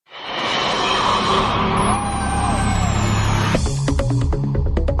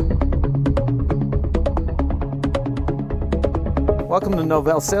Welcome to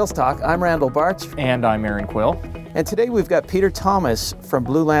Novell Sales Talk. I'm Randal Bartsch. And I'm Erin Quill. And today we've got Peter Thomas from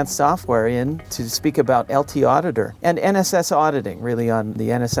Blue Lance Software in to speak about LT Auditor and NSS Auditing, really on the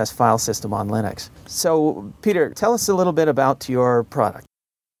NSS file system on Linux. So, Peter, tell us a little bit about your product.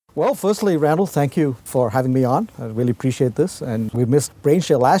 Well, firstly, Randal, thank you for having me on. I really appreciate this. And we missed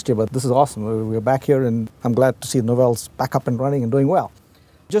BrainShare last year, but this is awesome. We're back here, and I'm glad to see Novell's back up and running and doing well.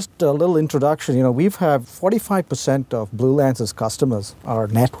 Just a little introduction, we've had 45% of Blue Lance's customers are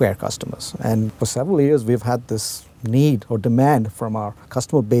NetWare customers. And for several years, we've had this need or demand from our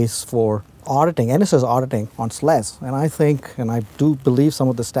customer base for auditing, NSS auditing on SLES. And I think, and I do believe some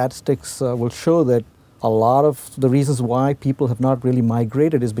of the statistics will show that a lot of the reasons why people have not really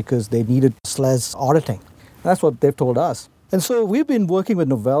migrated is because they needed SLES auditing. That's what they've told us. And so we've been working with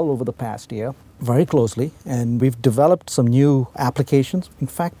Novell over the past year very closely, and we've developed some new applications. In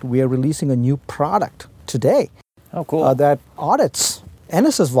fact, we are releasing a new product today. Oh, cool. That audits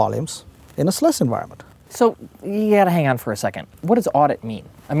NSS volumes in a SLES environment. So you got to hang on for a second. What does audit mean?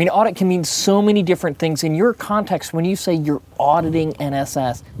 I mean, audit can mean so many different things. In your context, when you say you're auditing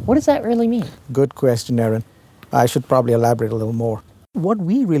NSS, what does that really mean? Good question, Erin. I should probably elaborate a little more. What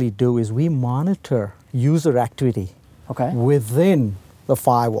we really do is we monitor user activity within the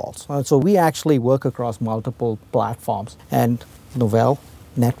firewalls. So we actually work across multiple platforms, and Novell,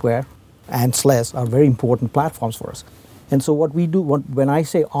 NetWare, and SLES are very important platforms for us. And so what we do, when I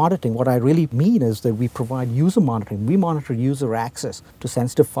say auditing, what I really mean is that we provide user monitoring. We monitor user access to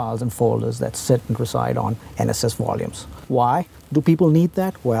sensitive files and folders that sit and reside on NSS volumes. Why do people need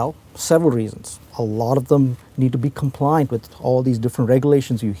that? Well, several reasons. A lot of them need to be compliant with all these different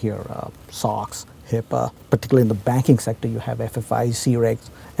regulations you hear, SOX, HIPAA, particularly in the banking sector, you have FFI, CREGs.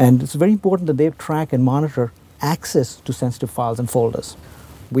 And it's very important that they track and monitor access to sensitive files and folders.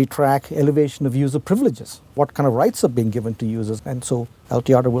 We track elevation of user privileges, what kind of rights are being given to users, and so LT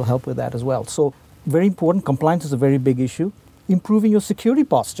Auditor will help with that as well. So very important, compliance is a very big issue. Improving your security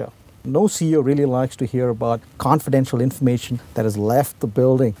posture. No CEO really likes to hear about confidential information that has left the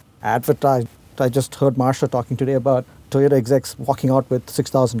building, advertised. I just heard Marsha talking today about Toyota execs walking out with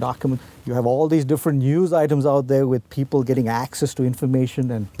 6,000 documents. You have all these different news items out there with people getting access to information,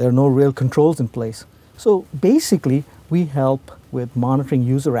 and there are no real controls in place. So basically, we help with monitoring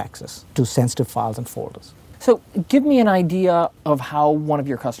user access to sensitive files and folders. So give me an idea of how one of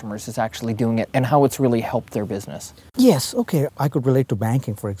your customers is actually doing it and how it's really helped their business. Yes, okay. I could relate to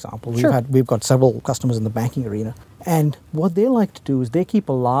banking, for example. Sure. We've got several customers in the banking arena. And what they like to do is they keep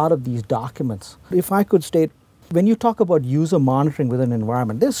a lot of these documents. If I could state, when you talk about user monitoring within an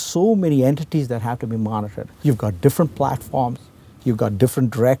environment, there's so many entities that have to be monitored. You've got different platforms, you've got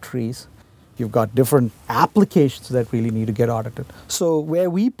different directories, you've got different applications that really need to get audited. So where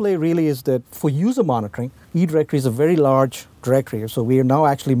we play really is that for user monitoring, eDirectory is a very large directory. So we are now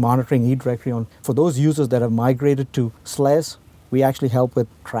actually monitoring eDirectory for those users that have migrated to SLES. We actually help with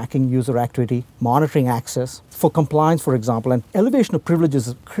tracking user activity, monitoring access. For compliance, for example, and elevation of privileges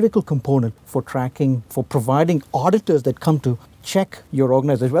is a critical component for tracking, for providing auditors that come to check your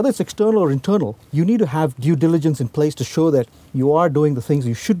organization, whether it's external or internal. You need to have due diligence in place to show that you are doing the things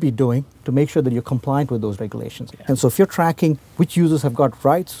you should be doing to make sure that you're compliant with those regulations. Yeah. And so if you're tracking which users have got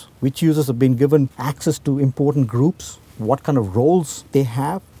rights, which users have been given access to important groups, what kind of roles they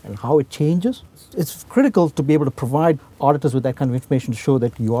have, and how it changes, it's critical to be able to provide auditors with that kind of information to show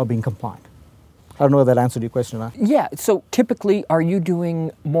that you are being compliant. I don't know if that answered your question or not. Yeah, so typically, are you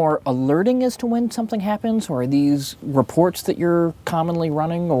doing more alerting as to when something happens, or are these reports that you're commonly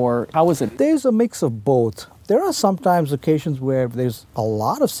running, or how is it? There's a mix of both. There are sometimes occasions where there's a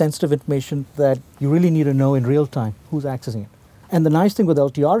lot of sensitive information that you really need to know in real time who's accessing it. And the nice thing with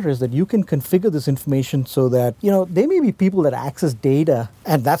LT Auditor is that you can configure this information so that, there may be people that access data,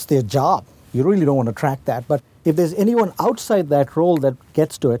 and that's their job. You really don't want to track that. But if there's anyone outside that role that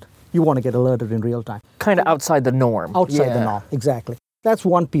gets to it, you want to get alerted in real time. Kind of outside the norm. Outside the norm, exactly. That's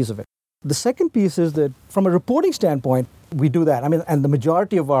one piece of it. The second piece is that from a reporting standpoint, we do that. And the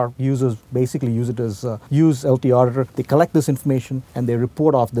majority of our users basically use it as use LT Auditor. They collect this information and they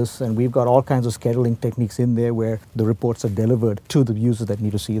report off this, and we've got all kinds of scheduling techniques in there where the reports are delivered to the users that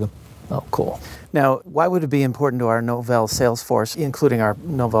need to see them. Oh, cool. Now, why would it be important to our Novell sales force, including our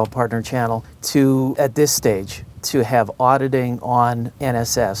Novell partner channel, to, at this stage, to have auditing on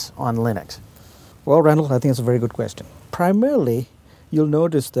NSS, on Linux? Well, Randal, I think it's a very good question. Primarily, you'll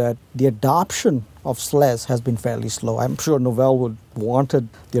notice that the adoption of SLES has been fairly slow. I'm sure Novell would wanted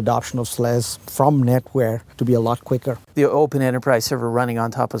the adoption of SLES from NetWare to be a lot quicker. The open enterprise server running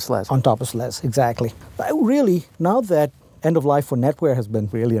on top of SLES. On top of SLES, exactly. But really, now that end of life for NetWare has been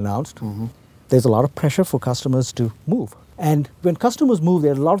really announced, there's a lot of pressure for customers to move. And when customers move,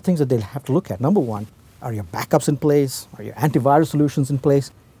 there are a lot of things that they'll have to look at. Number one, are your backups in place? Are your antivirus solutions in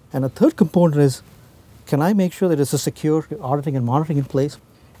place? And a third component is, can I make sure that there's a secure auditing and monitoring in place?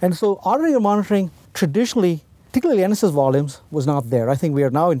 And so auditing and monitoring traditionally, particularly NSS volumes, was not there. I think we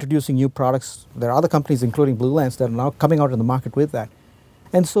are now introducing new products. There are other companies, including Blue Lens, that are now coming out in the market with that.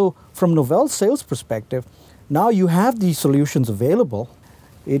 And so from Novell's sales perspective, now you have these solutions available.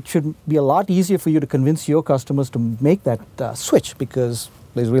 It should be a lot easier for you to convince your customers to make that switch, because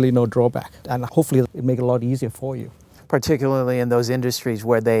there's really no drawback. And hopefully it'll make it a lot easier for you. Particularly in those industries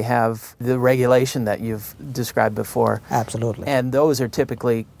where they have the regulation that you've described before. Absolutely. And those are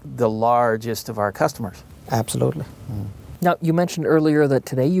typically the largest of our customers. Absolutely. Now, you mentioned earlier that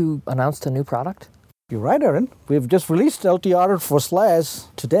today you announced a new product. You're right, Erin. We've just released LT Auditor for SLAS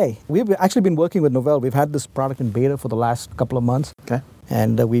today. We've actually been working with Novell. We've had this product in beta for the last couple of months. Okay.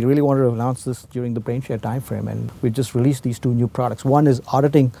 And we really wanted to announce this during the BrainShare timeframe. And we just released these two new products. One is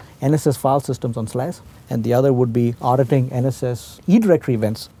auditing NSS file systems on SLAS, and the other would be auditing NSS eDirectory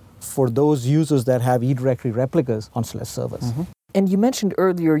events for those users that have eDirectory replicas on SLAS servers. Mm-hmm. And you mentioned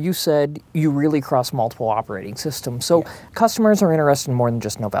earlier, you said you really cross multiple operating systems. So customers are interested in more than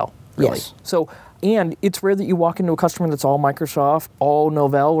just Novell, really. Yes. So, and it's rare that you walk into a customer that's all Microsoft, all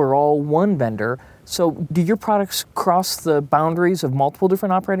Novell, or all one vendor. So do your products cross the boundaries of multiple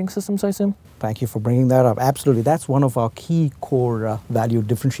different operating systems, I assume? Thank you for bringing that up. Absolutely. That's one of our key core value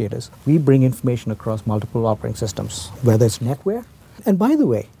differentiators. We bring information across multiple operating systems, whether it's NetWare. And by the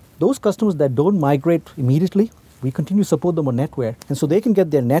way, those customers that don't migrate immediately, we continue to support them on NetWare. And so they can get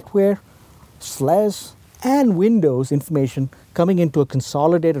their NetWare, SLAS, and Windows information coming into a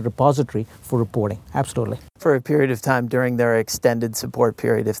consolidated repository for reporting. Absolutely. For a period of time during their extended support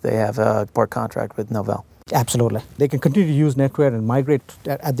period if they have a support contract with Novell. Absolutely. They can continue to use NetWare and migrate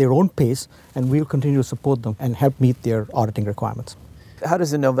at their own pace, and we'll continue to support them and help meet their auditing requirements. How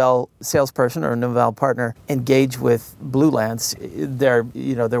does a Novell salesperson or a Novell partner engage with Blue Lens? They're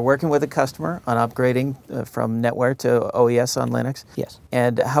working with a customer on upgrading from NetWare to OES on Linux. Yes.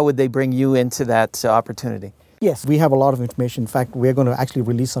 And how would they bring you into that opportunity? Yes, we have a lot of information. In fact, we're going to actually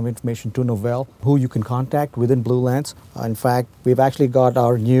release some information to Novell, who you can contact within Blue Lens. In fact, we've actually got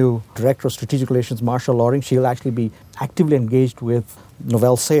our new Director of Strategic Relations, Marsha Loring. She'll actually be actively engaged with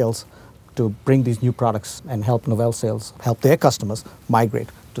Novell sales to bring these new products and help Novell sales, help their customers migrate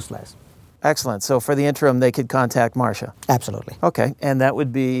to SLAS. Excellent. So for the interim, they could contact Marsha. Absolutely. Okay. And that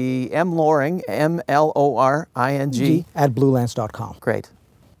would be mloring, MLORING. at bluelens.com. Great.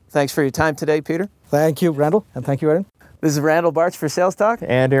 Thanks for your time today, Peter. Thank you, Randal, and thank you, Erin. This is Randal Bartsch for Sales Talk.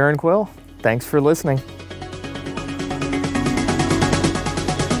 And Erin Quill. Thanks for listening.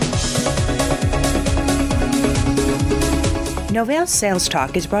 Novell Sales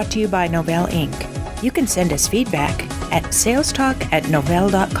Talk is brought to you by Novell Inc. You can send us feedback at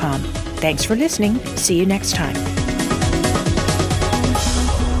salestalk@novell.com. Thanks for listening. See you next time.